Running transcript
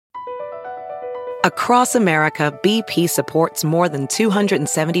Across America, BP supports more than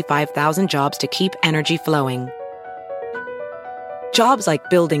 275,000 jobs to keep energy flowing. Jobs like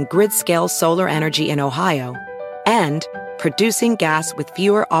building grid-scale solar energy in Ohio and producing gas with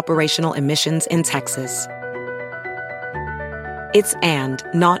fewer operational emissions in Texas. It's and,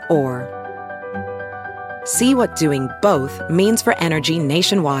 not or. See what doing both means for energy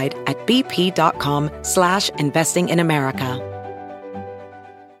nationwide at bp.com/investing in America.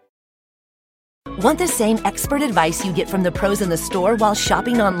 Want the same expert advice you get from the pros in the store while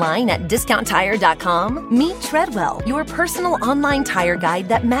shopping online at DiscountTire.com? Meet Treadwell, your personal online tire guide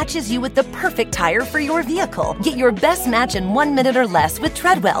that matches you with the perfect tire for your vehicle. Get your best match in 1 minute or less with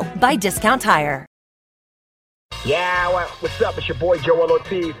Treadwell by Discount Tire. Yeah, what's up? It's your boy Joel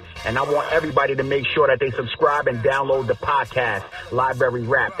Ortiz, and I want everybody to make sure that they subscribe and download the podcast, Library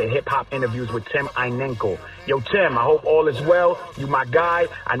Rap, the hip-hop interviews with Tim Einenkel. Yo, Tim, I hope all is well. You my guy.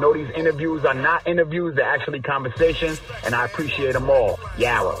 I know these interviews are not interviews, they're actually conversations, and I appreciate them all.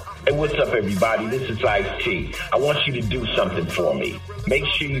 Yow. Hey, what's up, everybody? This is Ice-T. I want you to do something for me. Make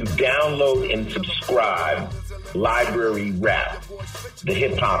sure you download and subscribe Library Rap, the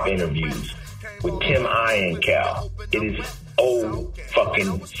hip-hop interviews with Tim Einenkel. It is fucking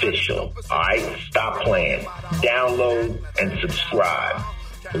official. All right? Stop playing. Download and subscribe.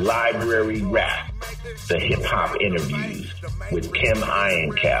 Library Rap, the hip-hop interviews with Tim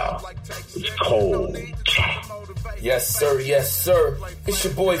Einenkel. It's cold. Yes, sir. Yes, sir. It's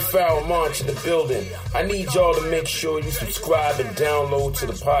your boy Pharaohe Monch in the building. I need y'all to make sure you subscribe and download to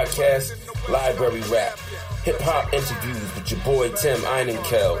the podcast, Library Rap. Hip-hop interviews with your boy Tim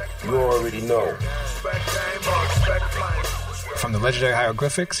Einenkel. You already know. From the legendary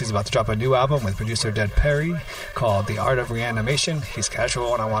Hieroglyphics, he's about to drop a new album with producer Dead Perry called The Art of Reanimation. He's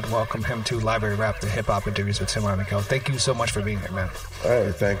casual, and I want to welcome him to Library Rap, the hip-hop interviews with Tim Einenkel. Thank you so much for being here, man.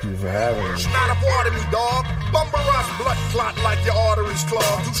 Hey, thank you for having me. It's not a part of me, dog. Bumper rush, blood clot like your arteries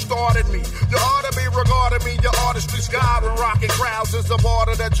clogged. You started me. You ought to be regarding me. Your artistry's God and rocking crowds is a part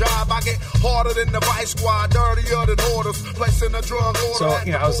of the job. I get harder than the Vice Squad, dirtier than orders, placing a drug order. So,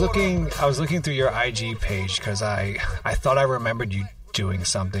 I was looking through your IG page because I thought I remembered you doing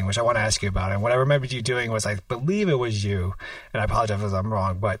something, which I want to ask you about. And what I remembered you doing was, I believe it was you, and I apologize if I'm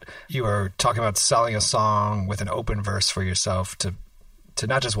wrong, but you were talking about selling a song with an open verse for yourself to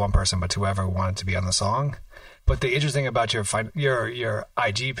not just one person, but whoever wanted to be on the song. But the interesting about your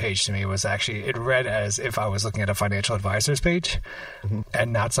IG page to me was actually it read as if I was looking at a financial advisor's page,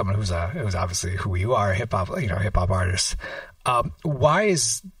 and not someone who's obviously who you are, a hip hop artist. Why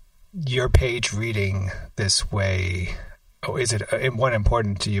is your page reading this way? Oh, is it one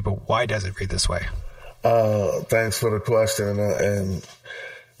important to you? But why does it read this way? Thanks for the question, and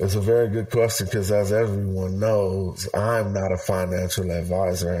it's a very good question because, as everyone knows, I'm not a financial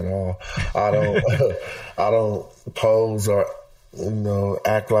advisor at all. I don't pose or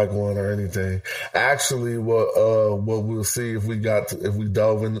act like one or anything. Actually, what we'll see if we dive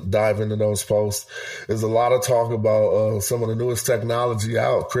into those posts is a lot of talk about some of the newest technology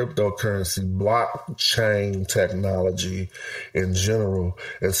out, cryptocurrency, blockchain technology in general,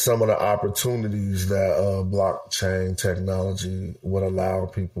 and some of the opportunities that blockchain technology would allow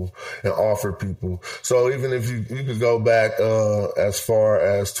people and offer people. So even if you could go back as far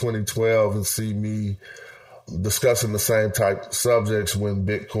as 2012 and see me discussing the same type subjects when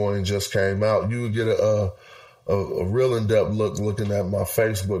Bitcoin just came out, you would get a real in-depth look looking at my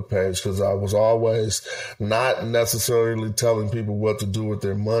Facebook page, because I was always not necessarily telling people what to do with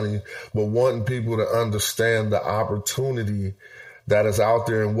their money, but wanting people to understand the opportunity that is out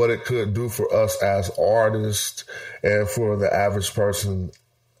there and what it could do for us as artists and for the average person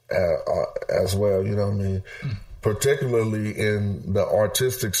as well. You know what I mean? Particularly in the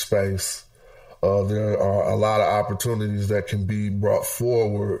artistic space, there are a lot of opportunities that can be brought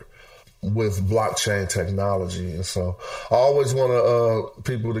forward with blockchain technology. And so I always want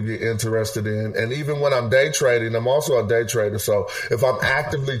people to get interested in, and even when I'm day trading, I'm also a day trader. So if I'm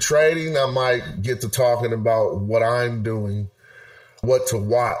actively trading, I might get to talking about what I'm doing, what to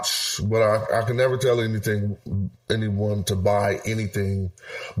watch, but I can never tell anyone to buy anything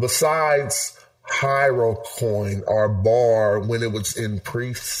besides Hierocoin or Bar when it was in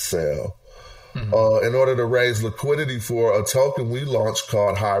pre-sale. In order to raise liquidity for a token we launched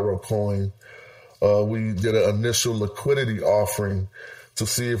called Hierocoin, we did an initial liquidity offering to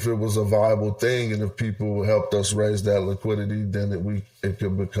see if it was a viable thing, and if people helped us raise that liquidity, then it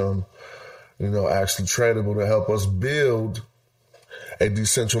could become, actually tradable to help us build a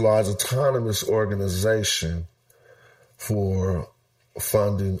decentralized autonomous organization for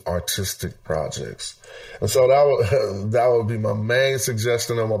funding artistic projects. And so that would be my main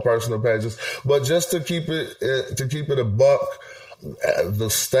suggestion on my personal pages. But just to keep it a buck, the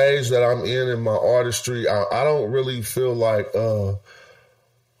stage that I'm in my artistry, I don't really feel like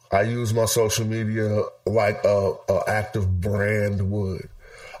I use my social media like a active brand would.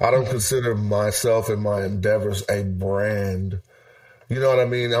 I don't consider myself and my endeavors a brand. You know what I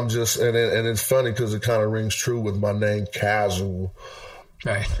mean? I'm just, and it's funny because it kind of rings true with my name, Casual.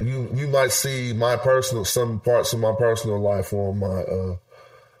 Right. You might see some parts of my personal life on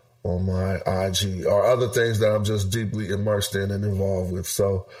my IG, or other things that I'm just deeply immersed in and involved with.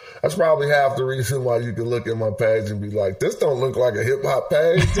 So that's probably half the reason why you can look at my page and be like, this don't look like a hip hop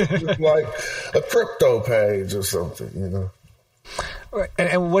page. This looks like a crypto page or something, you know?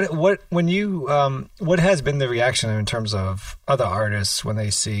 And what has been the reaction in terms of other artists when they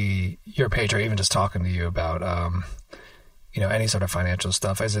see your page, or even just talking to you about, any sort of financial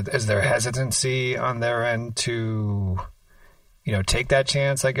stuff? Is there hesitancy on their end to, take that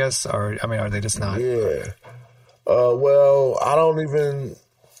chance, I guess? Or, are they just not? Yeah. Well, I don't even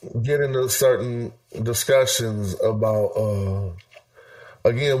get into certain discussions about,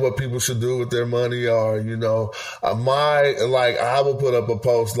 again, what people should do with their money, or, I will put up a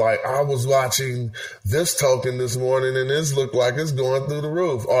post like, I was watching this token this morning and this looked like it's going through the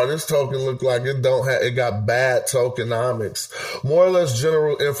roof, or this token looked like it got bad tokenomics. More or less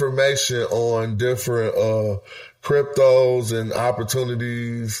general information on different cryptos and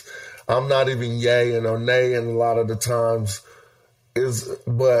opportunities. I'm not even yaying or naying a lot of the times.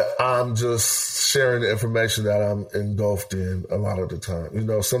 But I'm just sharing the information that I'm engulfed in a lot of the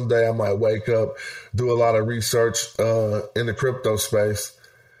time. Someday I might wake up, do a lot of research in the crypto space.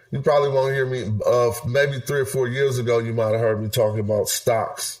 You probably won't hear me. Maybe 3 or 4 years ago, you might have heard me talking about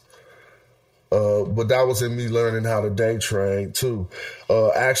stocks. But that was in me learning how to day trade too.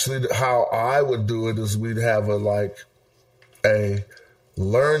 Actually, how I would do it is we'd have a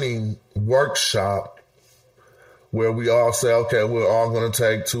learning workshop where we all say, okay, we're all going to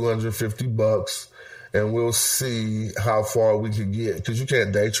take $250 and we'll see how far we can get. Because you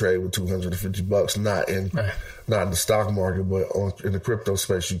can't day trade with $250, not in the stock market, but in the crypto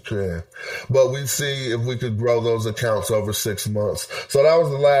space you can. But we see if we could grow those accounts over 6 months. So that was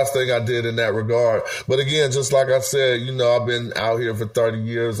the last thing I did in that regard. But again, just like I said, I've been out here for 30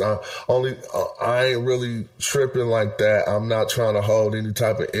 years. I ain't really tripping like that. I'm not trying to hold any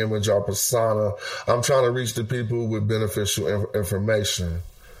type of image or persona. I'm trying to reach the people with beneficial information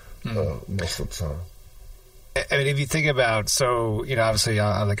most of the time. If you think about, obviously,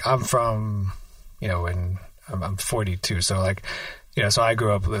 I'm from, I'm 42, so so I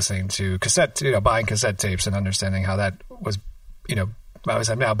grew up listening to buying cassette tapes and understanding how that was,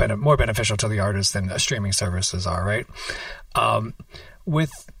 obviously now been more beneficial to the artist than streaming services are, right?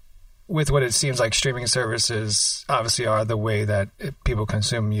 With what it seems like streaming services obviously are the way that people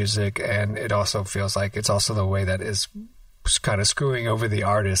consume music, and it also feels like it's also the way that is kind of screwing over the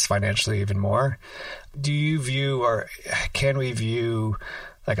artist financially even more. Do you view, or can we view,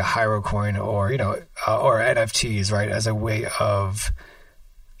 like a Hierocoin or NFTs, right, as a way of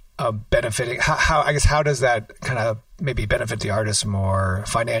benefiting? How does that kind of maybe benefit the artist more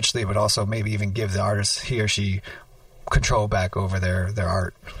financially, but also maybe even give the artist, he or she, control back over their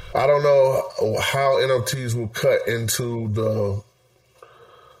art? I don't know how NFTs will cut into the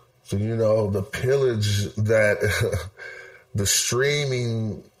pillage that the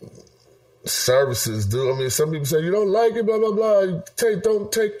streaming services do. Some people say, you don't like it, blah, blah, blah.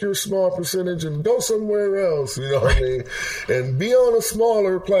 Don't take your small percentage and go somewhere else, what I mean? And be on a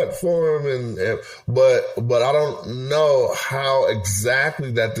smaller platform. But I don't know how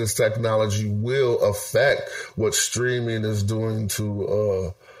exactly that this technology will affect what streaming is doing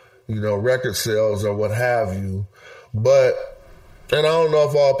to, record sales or what have you. And I don't know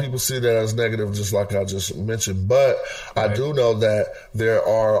if all people see that as negative, just like I just mentioned, but I do know that there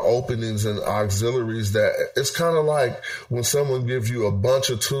are openings and auxiliaries that it's kind of like when someone gives you a bunch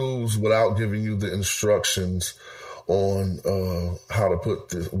of tools without giving you the instructions on how to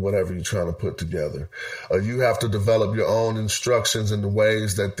put whatever you're trying to put together. You have to develop your own instructions in the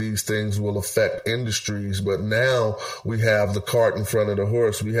ways that these things will affect industries. But now we have the cart in front of the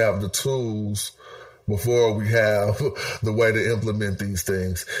horse. We have the tools before we have the way to implement these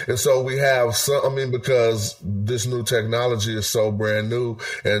things. And so we have because this new technology is so brand new,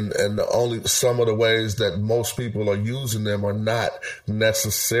 and only some of the ways that most people are using them are not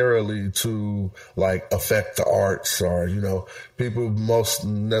necessarily to affect the arts, or, people most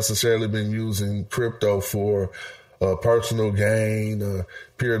necessarily been using crypto for personal gain,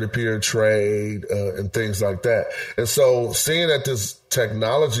 peer-to-peer trade, and things like that. And so seeing that this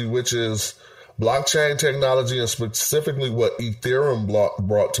technology, which is blockchain technology, and specifically what Ethereum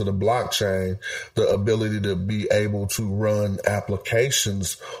brought to the blockchain, the ability to be able to run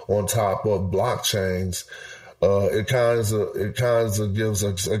applications on top of blockchains, it kinds of gives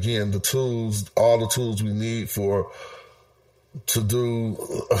us, again, the tools, all the tools we need to do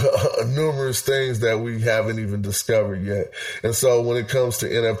numerous things that we haven't even discovered yet. And so when it comes to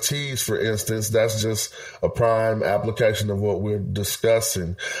NFTs, for instance, that's just a prime application of what we're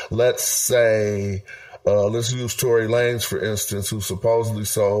discussing. Let's say, let's use Tory Lanez, for instance, who supposedly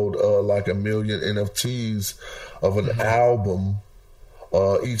sold like 1 million NFTs of an album,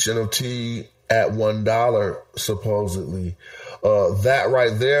 each NFT at $1, supposedly. That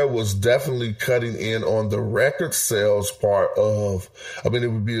right there was definitely cutting in on the record sales part of, I mean, it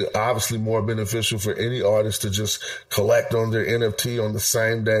would be obviously more beneficial for any artist to just collect on their NFT on the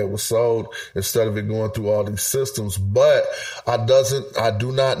same day it was sold instead of it going through all these systems. But I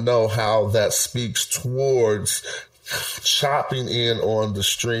do not know how that speaks towards chopping in on the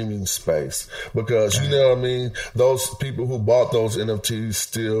streaming space, because you know what I mean? Those people who bought those NFTs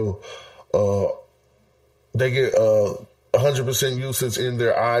still, they get, 100% usage in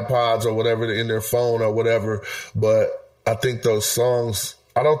their iPods or whatever, in their phone or whatever. But I think those songs,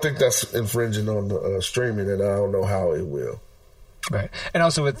 I don't think that's infringing on the streaming, and I don't know how it will. Right. And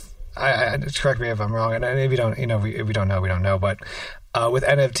also with, I correct me if I'm wrong, and if you don't, if we don't know, we don't know. But with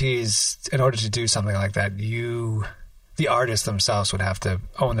NFTs, in order to do something like that, the artists themselves would have to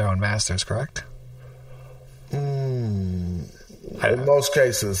own their own masters, correct? In most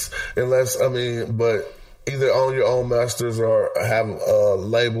cases, but either own your own masters or have a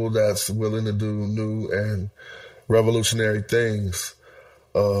label that's willing to do new and revolutionary things.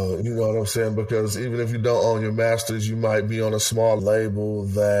 You know what I'm saying? Because even if you don't own your masters, you might be on a small label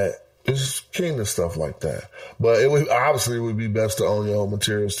that is keen to stuff like that. But it would be best to own your own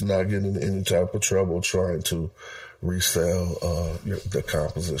materials to not get into any type of trouble trying to resell the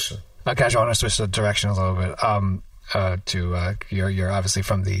composition. Okay, I want to switch the direction a little bit. You're obviously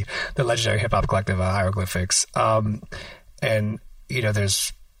from the legendary hip hop collective Hieroglyphics, and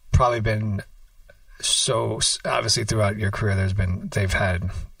there's probably been, so obviously throughout your career they've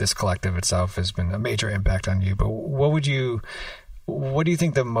had, this collective itself has been a major impact on you. But what do you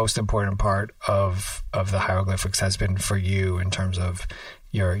think the most important part of the Hieroglyphics has been for you in terms of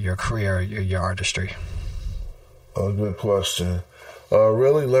your career, your artistry? A good question.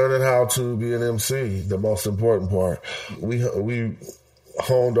 Really learning how to be an MC, the most important part. We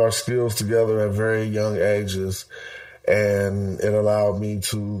honed our skills together at very young ages, and it allowed me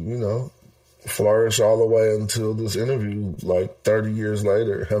to, flourish all the way until this interview, like 30 years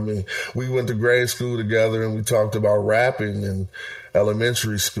later. I mean, we went to grade school together and we talked about rapping in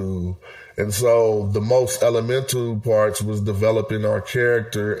elementary school. And so the most elemental parts was developing our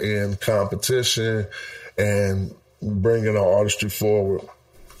character in competition and bringing our artistry forward.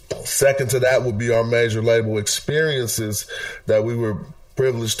 Second to that would be our major label experiences that we were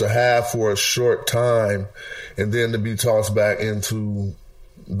privileged to have for a short time, and then to be tossed back into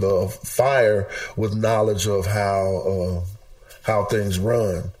the fire with knowledge of how things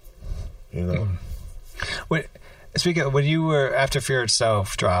run. Speaking of, when you were, after Fear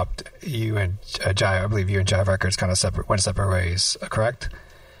Itself dropped, you and Jive, I believe you and Jive Records kind of went separate ways, correct?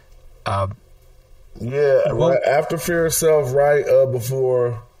 Right after Fear Itself, right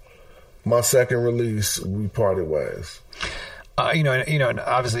before my second release, we parted ways. And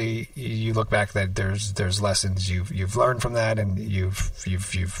obviously you look back that there's lessons you've learned from that, and you've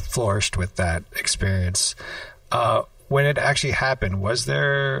flourished with that experience. When it actually happened, was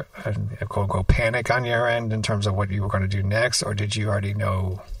there a quote unquote panic on your end in terms of what you were going to do next, or did you already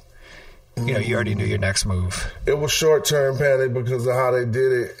know? You already knew your next move. It was short-term panic because of how they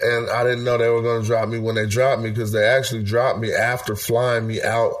did it, and I didn't know they were going to drop me when they dropped me, because they actually dropped me after flying me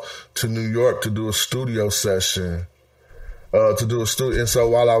out to New York to do a studio session. And so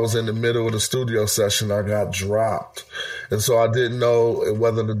while I was in the middle of the studio session, I got dropped. And so I didn't know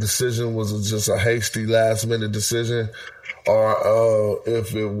whether the decision was just a hasty last-minute decision, or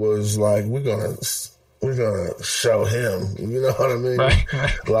if it was like, we're gonna show him, you know what I mean?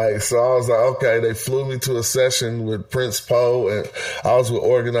 Right. So I was like, okay, they flew me to a session with Prince Poe, and I was with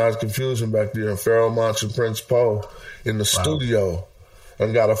Organized Confusion back there, and Pharaohe Monch and Prince Poe in the studio,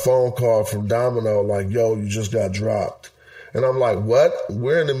 and got a phone call from Domino like, yo, you just got dropped. And I'm like, what?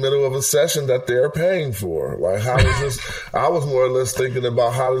 We're in the middle of a session that they're paying for. Like, how is this? I was more or less thinking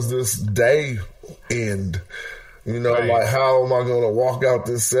about, how does this day end? You know, Right. like, how am I going to walk out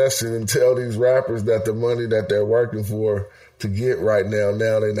this session and tell these rappers that the money that they're working for to get right now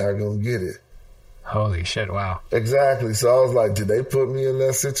they're not going to get it? Holy shit, wow. Exactly. So I was like, did they put me in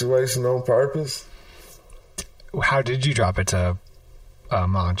that situation on purpose? How did you drop it to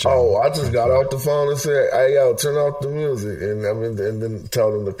Monch? Oh, I just got off the phone and said, hey, yo, turn off the music. And and then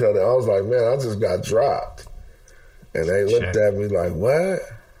told them to cut it. I was like, man, I just got dropped. And they looked at me like, what?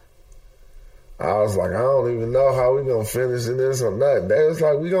 I was like, I don't even know how we going to finish this or not. They was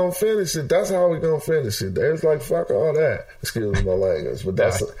like, we going to finish it. That's how we going to finish it. They was like, fuck all that. Excuse my language. But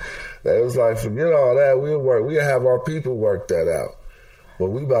they was like, forget all that. We'll have our people work that out.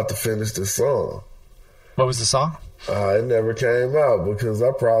 But we about to finish this song. What was the song? It never came out because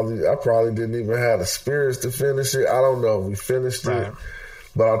I probably didn't even have the spirits to finish it. I don't know if we finished it.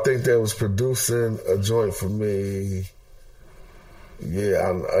 But I think they was producing a joint for me. Yeah,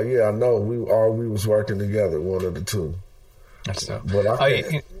 I know. We was working together, one of the two. That's dope. But I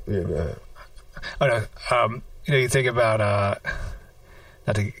can't. Go ahead. Oh no, you think about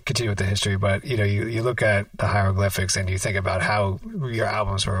not to continue with the history, but you look at the hieroglyphics and you think about how your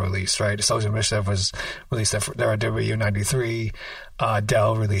albums were released, right? Social Mischief was released at W in '93.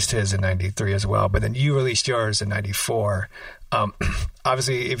 Del released his in '93 as well, but then you released yours in '94.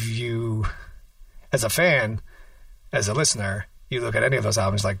 Obviously, if you, as a fan, as a listener, you look at any of those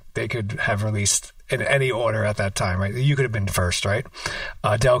albums, like they could have released in any order at that time, right? You could have been first, right?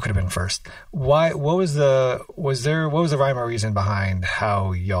 Del could have been first. Why? What was the rhyme or reason behind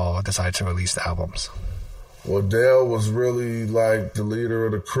how y'all decided to release the albums? Well, Del was really like the leader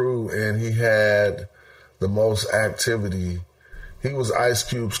of the crew, and he had the most activity. He was Ice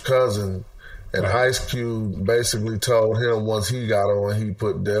Cube's cousin, and Ice Cube basically told him once he got on, he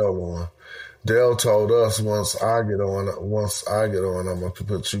put Del on. Del told us once I get on, I'm going to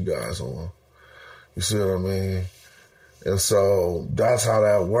put you guys on. You see what I mean? And so that's how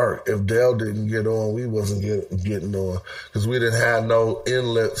that worked. If Del didn't get on, we wasn't getting on because we didn't have no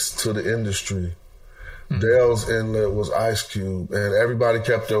inlets to the industry. Mm-hmm. Del's inlet was Ice Cube, and everybody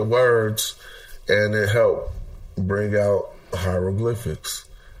kept their words, and it helped bring out Hieroglyphics.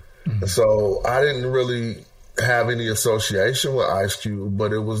 Mm-hmm. And so I didn't really have any association with Ice Cube,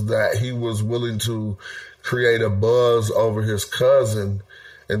 but it was that he was willing to create a buzz over his cousin.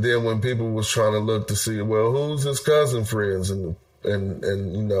 And then when people was trying to look to see, well, who's his cousin friends and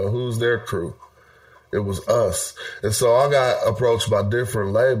who's their crew? It was us. And so I got approached by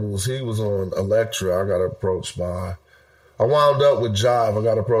different labels. He was on Elektra. I wound up with Jive. I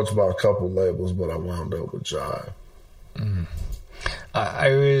got approached by a couple labels, but I wound up with Jive. Mm.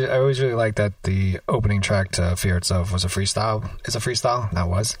 I always really liked that the opening track to Fear Itself was a freestyle. Is a freestyle? That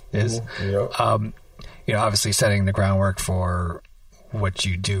is. Mm-hmm. Yeah. Obviously setting the groundwork for what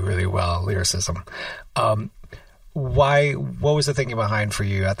you do really well, lyricism. What was the thinking behind for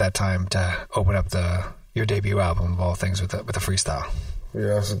you at that time to open up your debut album of all things with a freestyle? Yeah,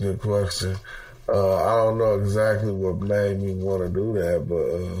 that's a good question. I don't know exactly what made me want to do that,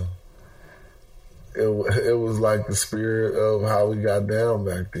 but it was like the spirit of how we got down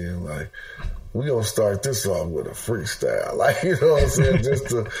back then. Like, we gonna start this off with a freestyle. Like, you know what I'm saying?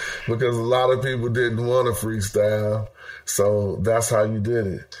 Because a lot of people didn't want to freestyle. So that's how you did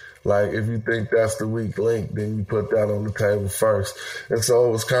it. Like, if you think that's the weak link, then you put that on the table first. And so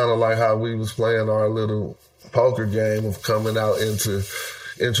it was kind of like how we was playing our little poker game of coming out into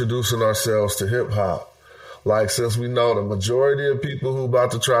introducing ourselves to hip hop. Like, since we know the majority of people who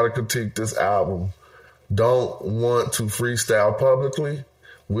about to try to critique this album don't want to freestyle publicly,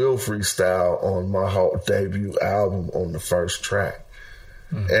 we'll freestyle on my whole debut album on the first track.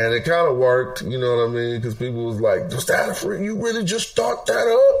 Mm. And it kind of worked, you know what I mean? Because people was like, was that a free? You really just thought that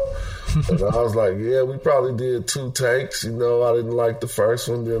up? And I was like, yeah, we probably did 2 takes. You know, I didn't like the first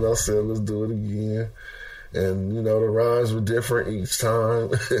one. Then I said, let's do it again. And, you know, the rhymes were different each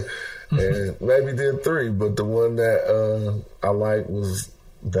time. And maybe did 3, but the one that I liked was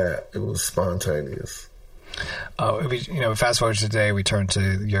that. It was spontaneous. Fast forward to today, we turn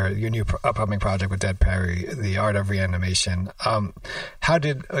to your new upcoming project with Dead Perry, the Art of Reanimation. How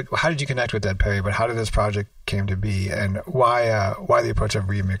did you connect with Dead Perry? But how did this project came to be, and why the approach of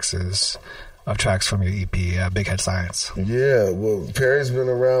remixes of tracks from your EP, Big Head Science? Yeah, well, Perry's been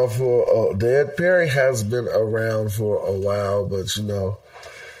around Dead Perry has been around for a while, but you know,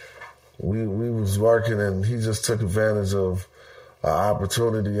 we was working, and he just took advantage of an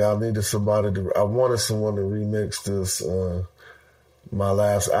opportunity. I wanted someone to remix this, my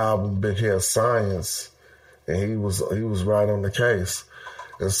last album, Big Head Science, and he was right on the case.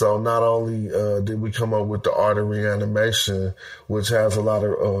 And so not only did we come up with the Art of Reanimation, which has a lot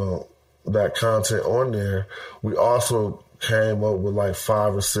of that content on there, we also came up with like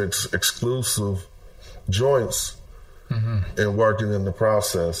 5 or 6 exclusive joints and working in the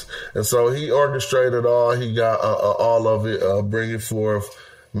process. And so he orchestrated all. He got all of it, bringing forth,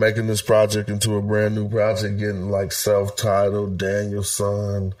 making this project into a brand new project, getting like self-titled,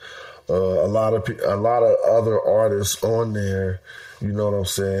 Danielson, a lot of other artists on there, you know what I'm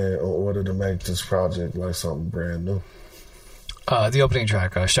saying, in order to make this project like something brand new. The opening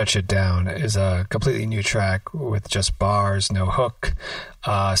track, Shut You Down, is a completely new track with just bars, no hook.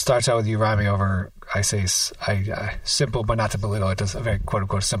 Starts out with you rhyming over, simple, but not to belittle it, just a very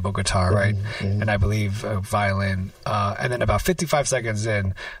quote-unquote simple guitar, right? And I believe violin. And then about 55 seconds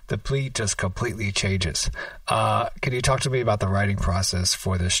in, the beat just completely changes. Can you talk to me about the writing process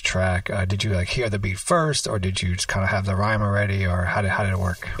for this track? Did you hear the beat first, or did you just kind of have the rhyme already, or how did it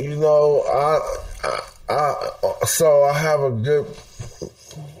work? You know, so I have a good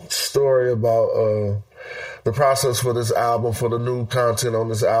story about the process for this album, for the new content on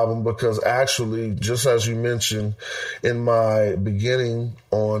this album, because actually, just as you mentioned in my beginning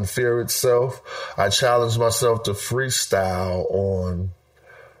on Fear Itself, I challenged myself to freestyle on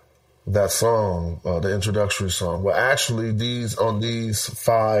that song, the introductory song. Well, actually, these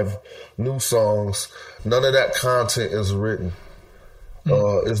 5 new songs, none of that content is written.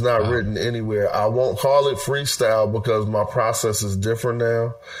 It's not written anywhere. I won't call it freestyle because my process is different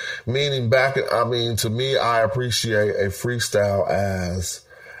now. Meaning to me, I appreciate a freestyle as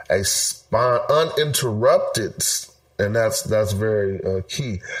a uninterrupted, and that's very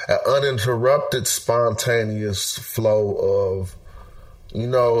key, an uninterrupted, spontaneous flow of,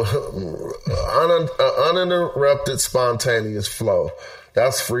 uninterrupted, spontaneous flow.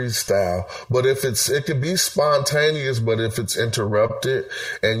 That's freestyle. But it could be spontaneous, but if it's interrupted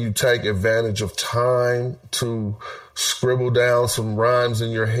and you take advantage of time to scribble down some rhymes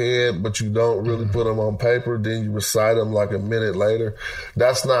in your head, but you don't really put them on paper, then you recite them like a minute later,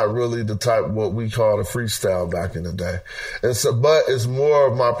 that's not really the type what we called a freestyle back in the day. And so, but it's more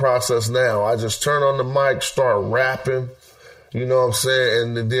of my process now. I just turn on the mic, start rapping. You know what I'm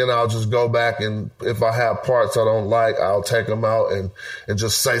saying? And then I'll just go back, and if I have parts I don't like, I'll take them out and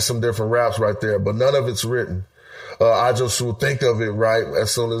just say some different raps right there. But none of it's written. I just will think of it right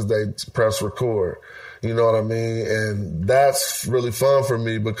as soon as they press record. You know what I mean? And that's really fun for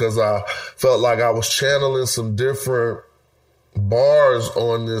me because I felt like I was channeling some different bars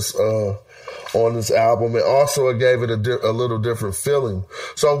on this album. And also it gave it a little different feeling.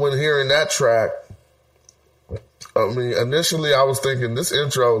 So when hearing that track, initially I was thinking this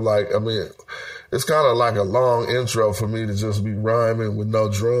intro, it's kind of like a long intro for me to just be rhyming with no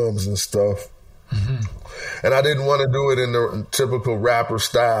drums and stuff. And I didn't want to do it in the typical rapper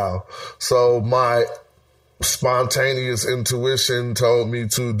style. So my spontaneous intuition told me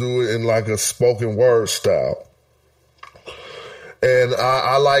to do it in like a spoken word style. And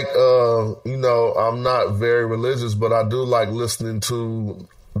I like, I'm not very religious, but I do like listening to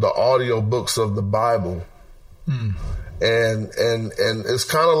the audio books of the Bible. And it's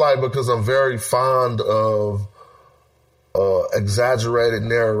kind of like, because I'm very fond of exaggerated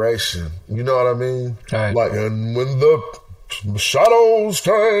narration. You know what I mean? Right. Like, and when the shadows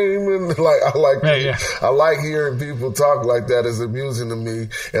came, and I like hearing people talk like that. Is amusing to me,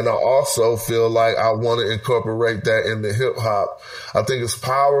 and I also feel like I want to incorporate that into hip hop. I think it's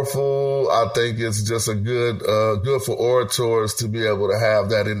powerful. I think it's just a good for orators to be able to have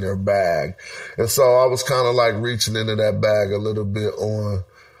that in their bag. And so I was kind of like reaching into that bag a little bit on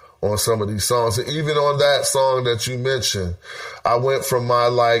some of these songs. And even on that song that you mentioned, I went from my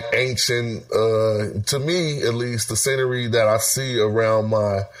like ancient, to me at least, the scenery that I see around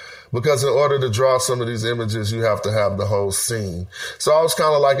because in order to draw some of these images, you have to have the whole scene. So I was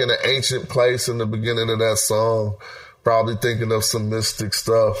kind of like in an ancient place in the beginning of that song, probably thinking of some mystic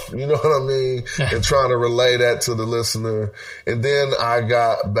stuff, you know what I mean? And trying to relay that to the listener. And then I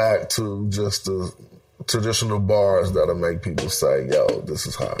got back to just the traditional bars that'll make people say, yo, this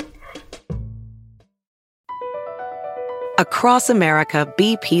is hot. Across America,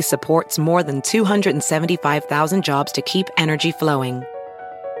 BP supports more than 275,000 jobs to keep energy flowing.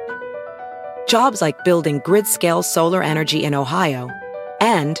 Jobs like building grid-scale solar energy in Ohio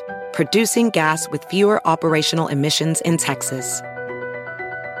and producing gas with fewer operational emissions in Texas.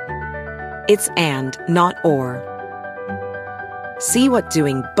 It's and, not or. See what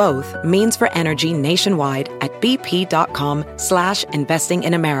doing both means for energy nationwide at bp.com/investing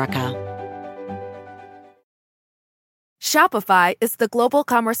in America. Shopify is the global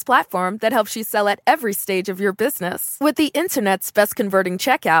commerce platform that helps you sell at every stage of your business. With the internet's best converting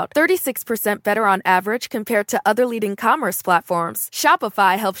checkout, 36% better on average compared to other leading commerce platforms,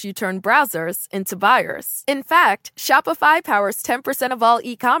 Shopify helps you turn browsers into buyers. In fact, Shopify powers 10% of all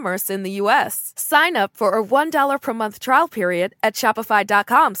e-commerce in the U.S. Sign up for a $1 per month trial period at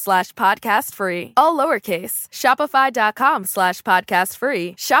shopify.com/podcastfree. All lowercase,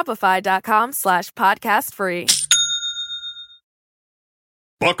 shopify.com/podcastfree, shopify.com/podcastfree.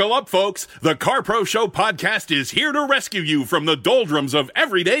 Buckle up, folks. The Car Pro Show podcast is here to rescue you from the doldrums of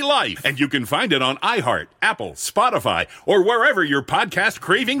everyday life. And you can find it on iHeart, Apple, Spotify, or wherever your podcast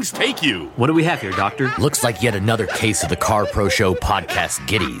cravings take you. What do we have here, Doctor? Looks like yet another case of the Car Pro Show podcast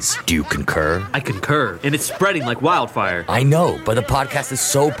giddies. Do you concur? I concur, and it's spreading like wildfire. I know, but the podcast is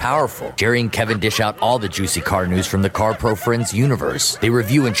so powerful. Jerry and Kevin dish out all the juicy car news from the Car Pro Friends universe. They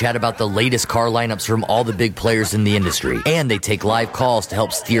review and chat about the latest car lineups from all the big players in the industry. And they take live calls to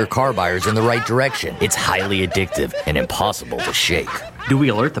help steer car buyers in the right direction. It's highly addictive and impossible to shake. Do we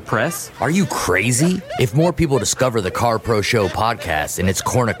alert the press? Are you crazy? If more people discover the Car Pro Show podcast and its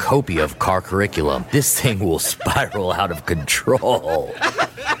cornucopia of car curriculum, this thing will spiral out of control.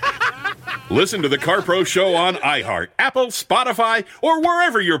 Listen to the Car Pro Show on iHeart, Apple, Spotify, or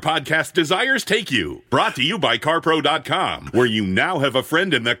wherever your podcast desires take you. Brought to you by CarPro.com, where you now have a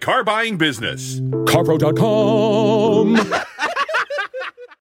friend in the car buying business. CarPro.com.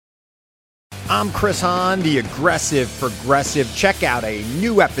 I'm Chris Hahn, the Aggressive Progressive. Check out a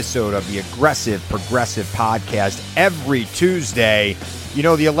new episode of the Aggressive Progressive podcast every Tuesday. You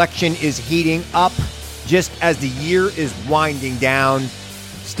know, the election is heating up just as the year is winding down.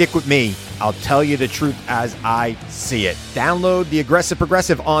 Stick with me. I'll tell you the truth as I see it. Download the Aggressive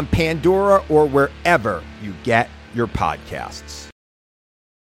Progressive on Pandora or wherever you get your podcasts.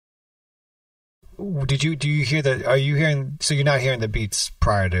 Do you hear the, are you hearing, so you're not hearing the beats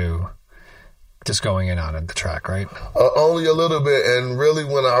prior to just going in on the track, right? Only a little bit. And really,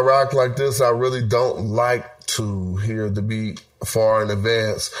 when I rock like this, I really don't like to hear the beat far in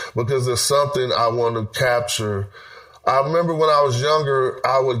advance because there's something I want to capture. I remember when I was younger,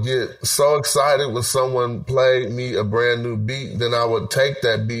 I would get so excited when someone played me a brand new beat. Then I would take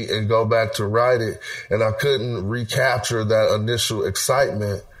that beat and go back to write it. And I couldn't recapture that initial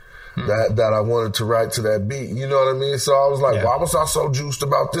excitement that I wanted to write to that beat. You know what I mean? So I was like, why was I so juiced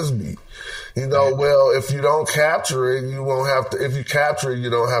about this beat? You know, well, if you don't capture it, you won't have to, if you capture it, you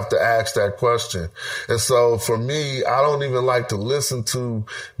don't have to ask that question. And so for me, I don't even like to listen to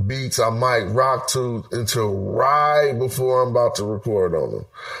beats I might rock to until right before I'm about to record on them.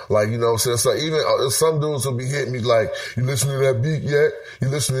 Like, you know what I'm saying? So even some dudes will be hitting me like, you listen to that beat yet? You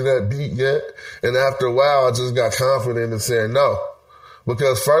listen to that beat yet? And after a while, I just got confident in saying no.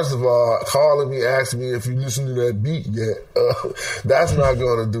 Because first of all, calling me, asking me if you listen to that beat yet, that's not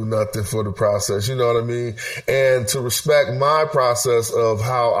going to do nothing for the process. You know what I mean? And to respect my process of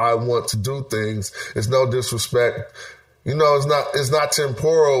how I want to do things, it's no disrespect. You know, it's not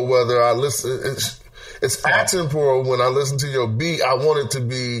temporal whether I listen. It's atemporal when I listen to your beat. I want it to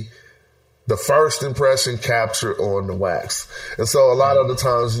be the first impression captured on the wax. And so a lot of the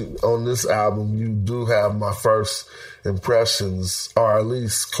times on this album, you do have my first impressions, or at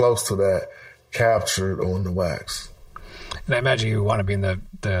least close to that, captured on the wax. And I imagine you want to be in the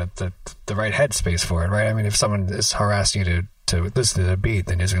right headspace for it, right? I mean, if someone is harassing you to listen to the beat,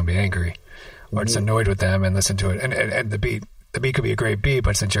 then you're just going to be angry, or just annoyed with them and listen to it. And the beat could be a great beat,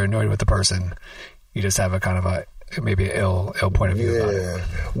 but since you're annoyed with the person, you just have a kind of a maybe an ill point of view about it.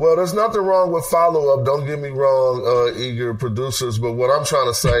 Well, there's nothing wrong with follow-up. Don't get me wrong, eager producers, but what I'm trying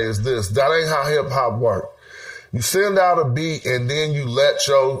to say is this. That ain't how hip-hop works. You send out a beat and then you let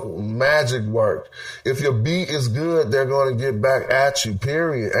your magic work. If your beat is good, they're going to get back at you,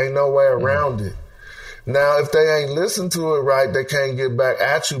 period. Ain't no way around it. Now, if they ain't listen to it right, they can't get back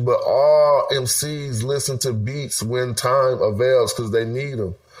at you, but all MCs listen to beats when time avails because they need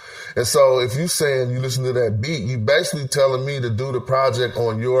them. And so if you saying you listen to that beat, you basically telling me to do the project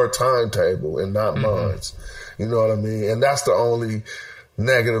on your timetable and not mine. You know what I mean? And that's the only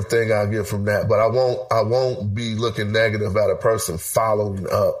negative thing I get from that. But I won't be looking negative at a person following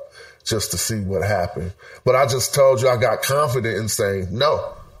up just to see what happened. But I just told you I got confident in saying,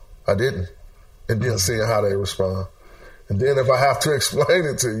 no, I didn't. And then seeing how they respond. And then if I have to explain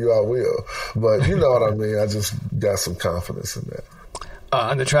it to you, I will. But you know what I mean? I just got some confidence in that.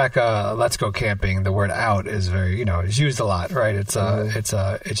 On the track, Let's Go Camping, the word out is very, it's used a lot, right? It's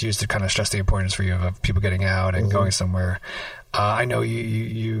used to kind of stress the importance for you of people getting out and going somewhere. I know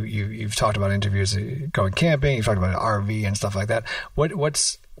you've talked about interviews going camping, you've talked about RV and stuff like that.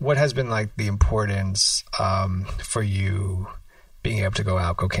 What's what has been like the importance for you being able to go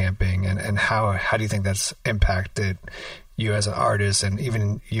out, go camping, and how do you think that's impacted you as an artist and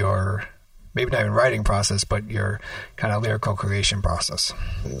even your, maybe not even writing process, but your kind of lyrical creation process?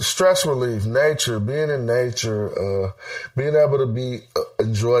 Stress relief, nature, being in nature, being able to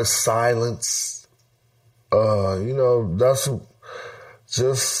enjoy silence. That's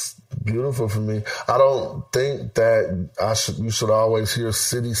just beautiful for me. I don't think that you should always hear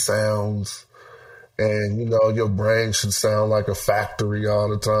city sounds and, your brain should sound like a factory all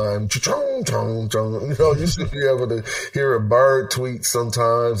the time. You should be able to hear a bird tweet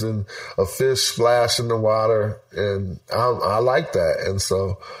sometimes and a fish splash in the water. And I like that. And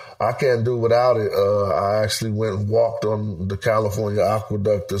so I can't do without it. I actually went and walked on the California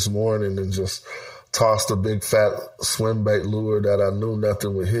Aqueduct this morning and just tossed a big fat swim bait lure that I knew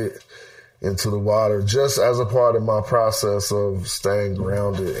nothing would hit into the water, just as a part of my process of staying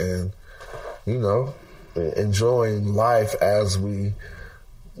grounded and, enjoying life as we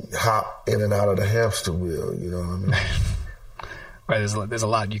hop in and out of the hamster wheel, you know what I mean? Right, there's a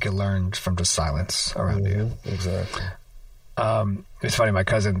lot you can learn from just silence around you. Exactly. It's funny, my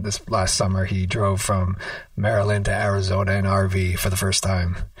cousin this last summer, he drove from Maryland to Arizona in RV for the first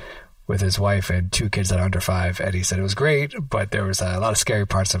time with his wife and 2 kids that are under 5. And he said it was great, but there was a lot of scary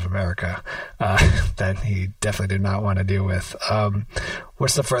parts of America that he definitely did not want to deal with.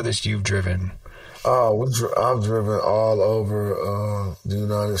 What's the furthest you've driven? Oh, I've driven all over the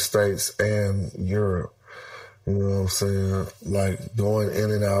United States and Europe. You know what I'm saying? Like going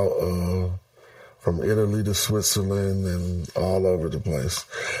in and out from Italy to Switzerland and all over the place.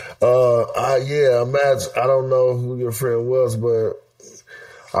 Imagine, I don't know who your friend was, but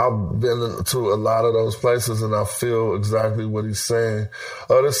I've been to a lot of those places and I feel exactly what he's saying.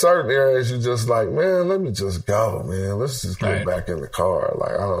 There's certain areas you just like, man, let me just go, man. Let's just get back in the car.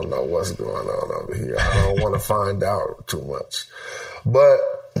 Like, I don't know what's going on over here. I don't want to find out too much. But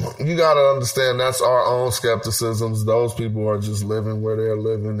you got to understand that's our own skepticisms. Those people are just living where they're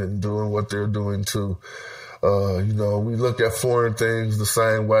living and doing what they're doing too. We look at foreign things the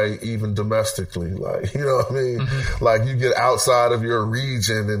same way, even domestically. Like, you know what I mean? Mm-hmm. Like you get outside of your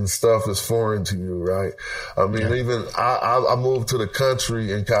region and stuff is foreign to you, right? I mean, even I moved to the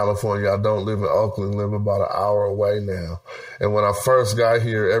country in California. I don't live in Oakland, live about an hour away now. And when I first got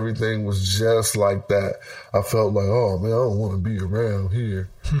here, everything was just like that. I felt like, oh man, I don't want to be around here.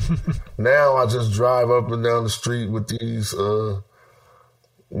 Now I just drive up and down the street with these,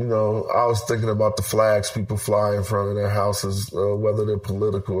 I was thinking about the flags people fly in front of their houses, whether they're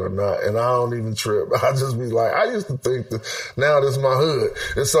political or not. And I don't even trip. I just be like, I used to think that now this is my hood.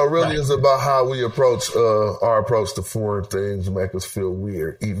 And so really it's about how we approach, our approach to foreign things make us feel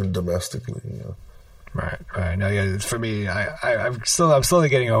weird, even domestically, Right. No, yeah, for me, I'm slowly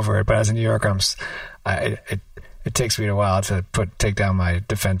getting over it, but as a New Yorker, it takes me a while to take down my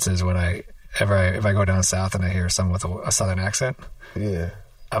defenses if I go down south and I hear someone with a southern accent. Yeah.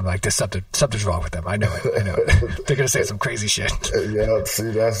 I'm like, something's wrong with them. I know it. They're going to say some crazy shit. Yeah,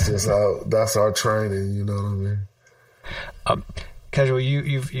 see, that's our training, you know what I mean? Casual,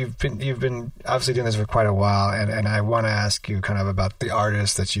 you've been obviously doing this for quite a while, and I want to ask you kind of about the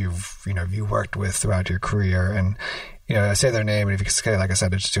artists that you worked with throughout your career, and I say their name, and if you could say, like I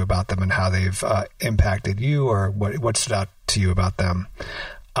said, just about them and how they've impacted you, or what stood out to you about them.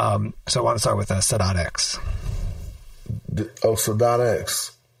 So I want to start with Sadat X. Sadat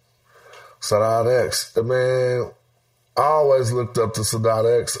X. Sadat X. Man, I always looked up to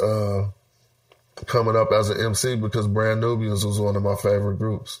Sadat X coming up as an MC because Brand Nubians was one of my favorite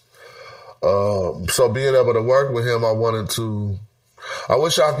groups. So being able to work with him, I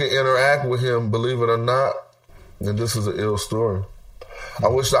wish I could interact with him, believe it or not, and this is an ill story. I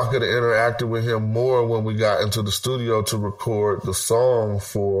wish I could have interacted with him more when we got into the studio to record the song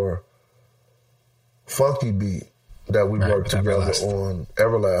for Funky Beat that we worked together on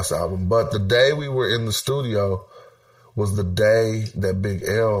Everlast album. But the day we were in the studio was the day that Big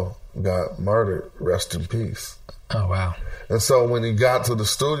L got murdered. Rest in peace. Oh, wow. And so when he got to the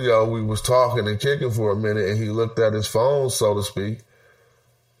studio, we was talking and kicking for a minute, and he looked at his phone, so to speak,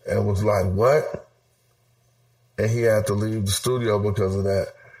 and was like, what? And he had to leave the studio because of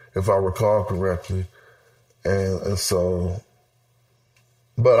that, if I recall correctly. And so...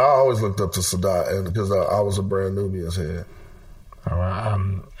 But I always looked up to Sadat, and because I was a Brand Nubians head. All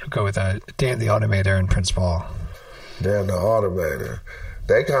right, go with Dan the Automator and Prince Paul. Dan the Automator.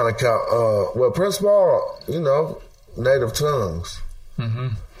 They kind of count. Prince Paul, Native Tongues.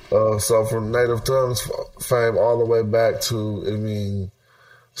 Mm-hmm. So from Native Tongues fame all the way back to,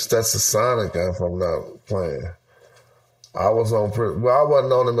 Stetsasonic, if I'm not playing. I wasn't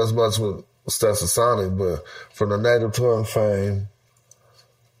on him as much with Stetsasonic, but from the Native Tongue fame,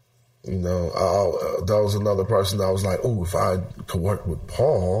 you know, that was another person that I was like, oh, if I could work with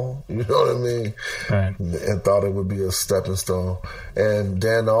Paul, you know what I mean? Right. And thought it would be a stepping stone. And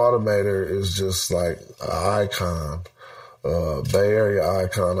Dan the Automator is just like an icon, Bay Area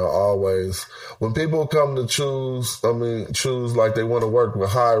icon. I always, when people come to choose like they want to work with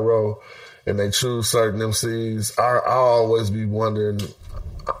Hiero and they choose certain MCs, I always be wondering,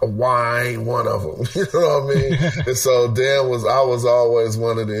 why I ain't one of them? You know what I mean? And so I was always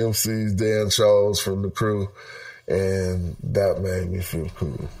one of the MCs Dan chose from the crew, and that made me feel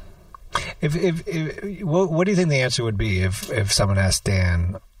cool. What do you think the answer would be if someone asked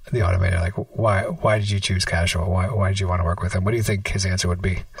Dan the Automator, like, why did you choose Casual? Why did you want to work with him? What do you think his answer would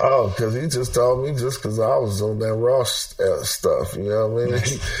be? Oh, because he just told me just because I was on that raw stuff. You know what I mean?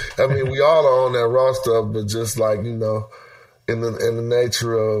 I mean, we all are on that raw stuff, but just like, you know, in the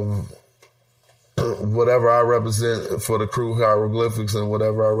nature of whatever I represent for the crew Hieroglyphics and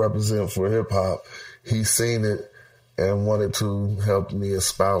whatever I represent for hip hop, he's seen it and wanted to help me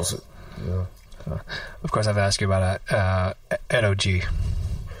espouse it. You know? Of course, I've asked you about Ed OG.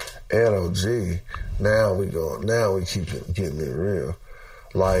 Ed OG. Now we keep getting it real.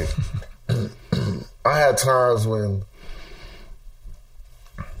 Like, I had times when.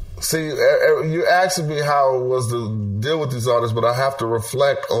 See, you're asking me how it was to deal with these artists, but I have to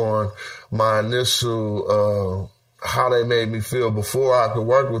reflect on my initial, how they made me feel before I could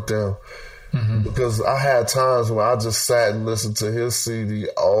work with them. Mm-hmm. Because I had times when I just sat and listened to his CD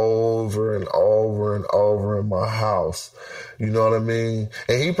over and over and over in my house. You know what I mean?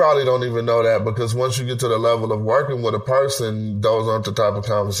 And he probably don't even know that, because once you get to the level of working with a person, those aren't the type of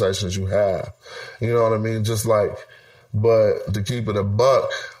conversations you have. You know what I mean? Just like, but to keep it a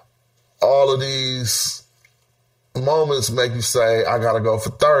buck, all of these moments make you say, I got to go for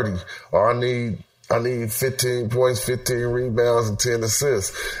 30, or I need 15 points, 15 rebounds, and 10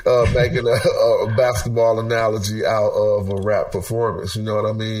 assists, making a basketball analogy out of a rap performance. You know what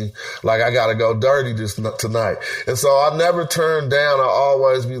I mean? Like, I got to go dirty tonight. And so I never turn down. I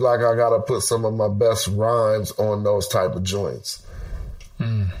always be like, I got to put some of my best rhymes on those type of joints.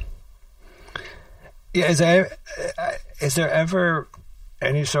 Mm. Yeah, is there ever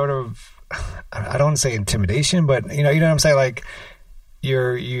any sort of, I don't want to say intimidation, but you know what I'm saying? Like,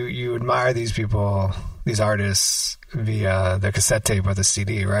 you admire these people, these artists via the cassette tape or the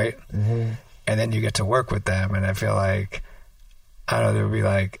CD, right? Mm-hmm. And then you get to work with them, and I feel like, I don't know, there would be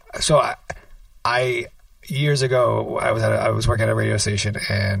like, so I years ago I was working at a radio station,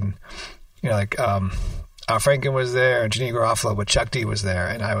 and you know, like Franken was there and Janine Garofalo, but Chuck D was there,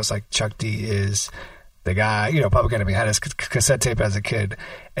 and I was like, Chuck D is the guy, you know, Public Enemy had his cassette tape as a kid,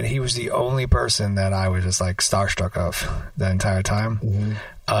 and he was the only person that I was just like starstruck of the entire time. Mm-hmm.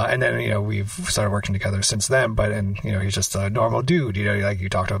 And then, you know, we've started working together since then, you know, he's just a normal dude, you know, like you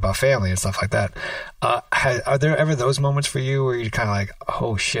talked about family and stuff like that. Are there ever those moments for you where you're kind of like,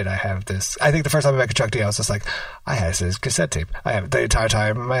 oh shit, I have this? I think the first time I met Chuck D, I was just like, I had this cassette tape. I have the entire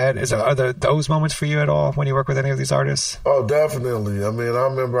time in my head. Are there those moments for you at all when you work with any of these artists? Oh, definitely. I mean, I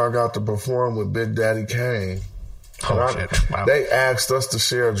remember I got to perform with Big Daddy Kane. Oh, shit. Wow. They asked us to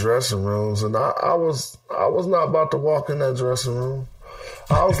share dressing rooms, and I was not about to walk in that dressing room.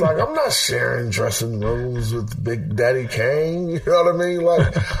 I was like, I'm not sharing dressing rooms with Big Daddy Kane. You know what I mean?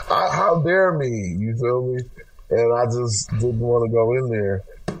 Like, how dare me? You feel me? And I just didn't want to go in there.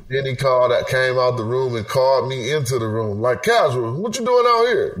 Then he came out the room and called me into the room. Like, Casual, what you doing out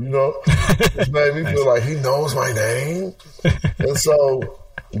here? You know? It made me feel like he knows my name. And so,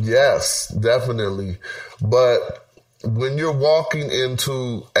 yes, definitely. But when you're walking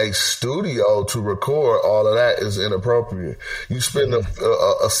into a studio to record, all of that is inappropriate. You spend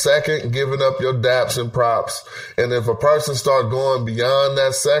a second giving up your daps and props, and if a person start going beyond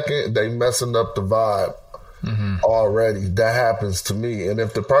that second, they messing up the vibe already. That happens to me. And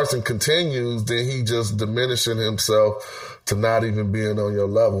if the person continues, then he just diminishing himself to not even being on your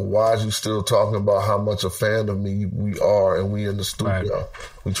level. Why is you still talking about how much a fan of me we are, and we in the studio? Right.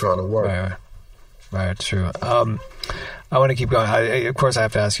 We trying to work. Right, true. I want to keep going. Of course, I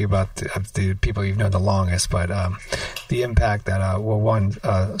have to ask you about the people you've known the longest, but the impact that,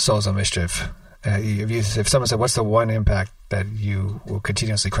 Souls of Mischief. If someone said, what's the one impact that you will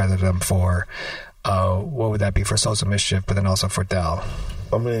continuously credit them for, what would that be for Souls of Mischief, but then also for Del?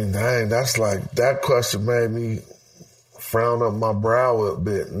 I mean, dang, that's like, that question made me frown up my brow a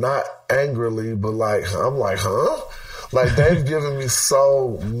bit. Not angrily, but like, I'm like, huh? Like, they've given me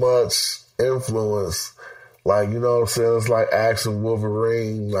so much influence. Like, you know what I'm saying? It's like asking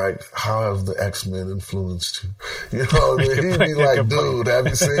Wolverine, like, how has the X-Men influenced you? You know what I mean? He'd be like, dude, have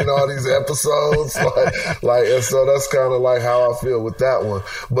you seen all these episodes? And so that's kind of like how I feel with that one.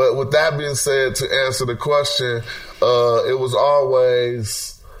 But with that being said, to answer the question, it was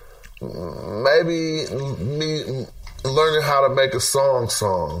always maybe me learning how to make a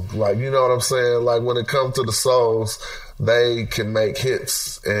song. Like, you know what I'm saying? Like, when it comes to the Souls, they can make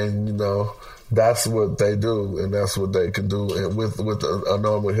hits, and, you know, that's what they do, and that's what they can do with a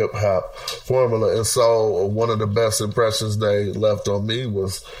normal hip hop formula. And so one of the best impressions they left on me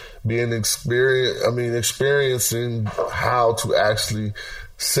was experiencing how to actually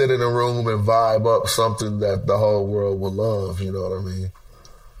sit in a room and vibe up something that the whole world will love. You know what I mean?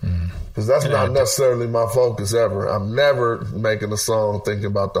 Because that's not necessarily my focus ever. I'm never making a song thinking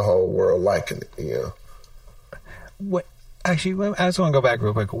about the whole world liking it. Yeah. What? Actually, I just want to go back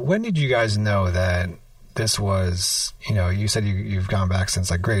real quick. When did you guys know that this was, you know, you said you've gone back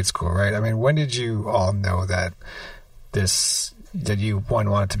since like grade school, right? I mean, when did you all know that you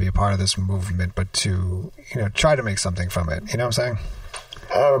wanted to be a part of this movement, but to, you know, try to make something from it? You know what I'm saying?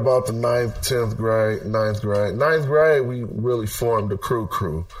 At about the 9th grade, we really formed a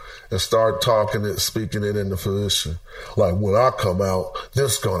crew and start speaking it into fruition. Like, when I come out,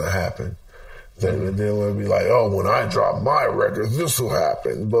 this going to happen. And then we'll be like, oh, when I drop my record, this will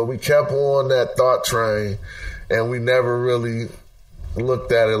happen. But we kept on that thought train, and we never really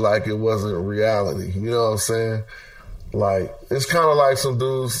looked at it like it wasn't reality. You know what I'm saying? Like, it's kind of like some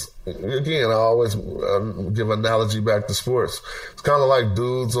dudes, again, I always give an analogy back to sports. It's kind of like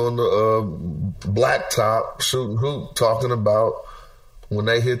dudes on the blacktop shooting hoop talking about when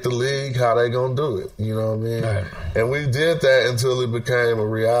they hit the league, how they going to do it. You know what I mean? Right. And we did that until it became a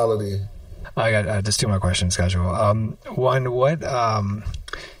reality. I got just two more questions, Casual. One, what you know,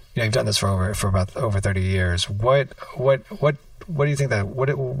 you've done this for about over 30 years. What do you think that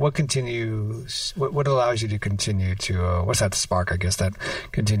what continues? What allows you to continue to? What's that spark? I guess that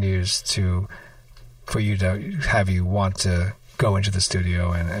continues for you to have you want to go into the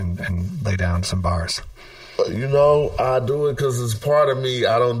studio and lay down some bars. You know, I do it because it's part of me.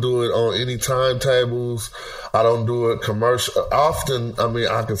 I don't do it on any timetables. I don't do it commercial. Often, I mean,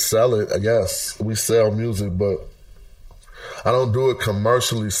 I can sell it. I guess we sell music, but I don't do it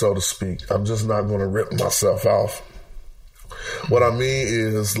commercially, so to speak. I'm just not going to rip myself off. What I mean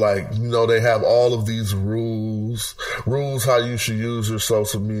is, like, you know, they have all of these rules how you should use your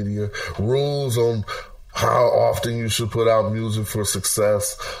social media, rules on how often you should put out music for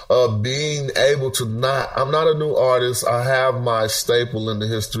success, being able to I'm not a new artist. I have my staple in the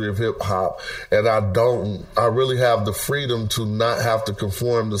history of hip hop, and I really have the freedom to not have to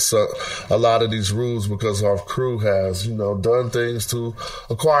conform to a lot of these rules, because our crew has, you know, done things to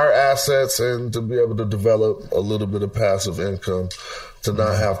acquire assets and to be able to develop a little bit of passive income, to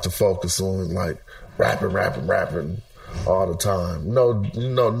not have to focus on like rapping all the time. No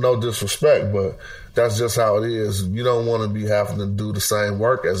disrespect, but that's just how it is. You don't want to be having to do the same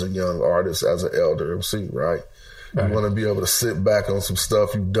work as a young artist, as an elder MC, right? You want to be able to sit back on some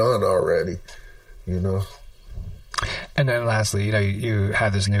stuff you've done already, you know? And then lastly, you know, you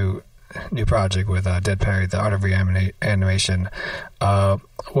had this new project with Dead Perry, the Art of Reanimation. What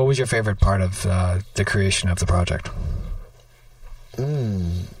was your favorite part of the creation of the project?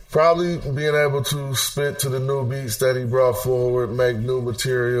 Probably being able to spit to the new beats that he brought forward, make new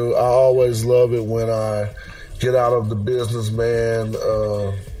material. I always love it when I get out of the businessman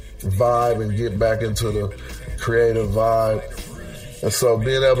vibe and get back into the creative vibe. And so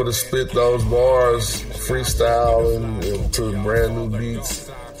being able to spit those bars, freestyle and to brand new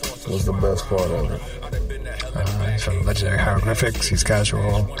beats was the best part of it. He's from legendary Hieroglyphics. He's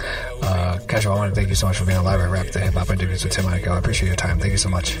Casual. Casual, I want to thank you so much for being on Library Rap, the Hip Hop Interviews with Tim Einenkel. I appreciate your time. Thank you so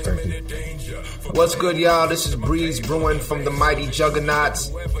much. Thank you. What's good, y'all? This is Breeze Brewing from the Mighty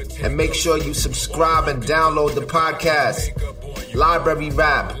Juggernauts. And make sure you subscribe and download the podcast, Library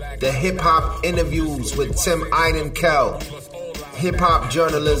Rap, the Hip Hop Interviews with Tim Einenkel. Hip hop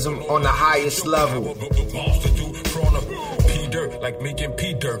journalism on the highest level. Like making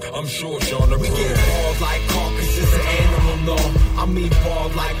P dirt, I'm sure Sean. We get balls like carcasses of animal law. I mean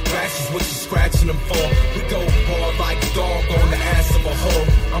balls like rashes, what you scratching them for. We go bald like dog on the ass of a hoe.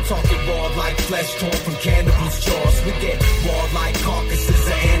 I'm talking raw like flesh torn from cannibals' jaws. We get bald like carcasses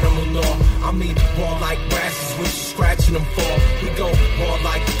of animal law. I mean bald like rashes, what you scratching them for. We go bald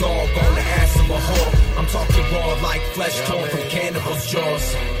like dog on the ass of a hoe. I'm talking raw like flesh torn from cannibals'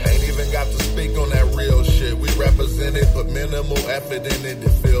 jaws. Ain't even got to speak on that real shit. We represent it, put minimal effort in it.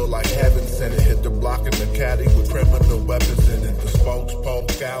 It feel like heaven sent it. Hit the block in the caddy with criminal weapons in it. The spokes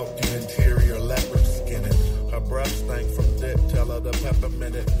poke out, the interior leopard skin it. breath stank from dick. Tell her to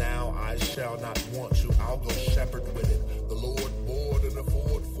peppermint it. Now I shall not want you. I'll go shepherd with it. The Lord bored in the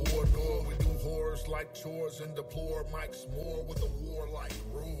Ford four-door. We do horrors like chores and deplore mics more with a warlike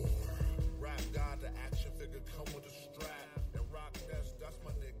roar. Rap God, the action figure come with a strap. And rock that's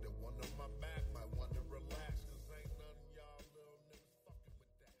my nigga. One on my back, might want to relax. Cause ain't none of y'all little niggas fucking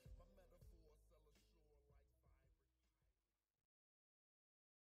with that. My metaphor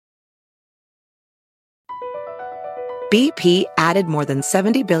BP added more than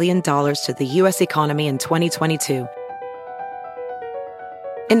 $70 billion to the U.S. economy in 2022.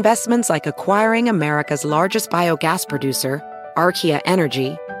 Investments like acquiring America's largest biogas producer, Archaea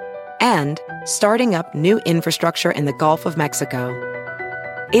Energy, and starting up new infrastructure in the Gulf of Mexico.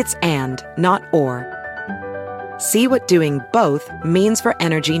 It's and, not or. See what doing both means for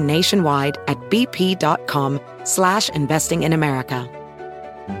energy nationwide at bp.com/investing in America.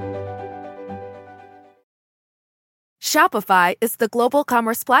 Shopify is the global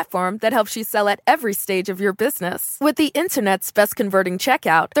commerce platform that helps you sell at every stage of your business. With the internet's best converting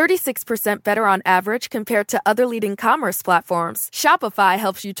checkout, 36% better on average compared to other leading commerce platforms, Shopify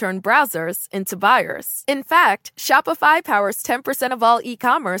helps you turn browsers into buyers. In fact, Shopify powers 10% of all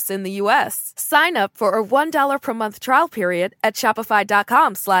e-commerce in the U.S. Sign up for a $1 per month trial period at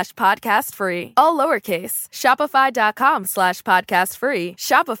shopify.com/podcast free. All lowercase, shopify.com/podcast free,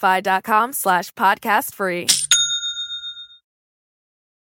 shopify.com/podcast free.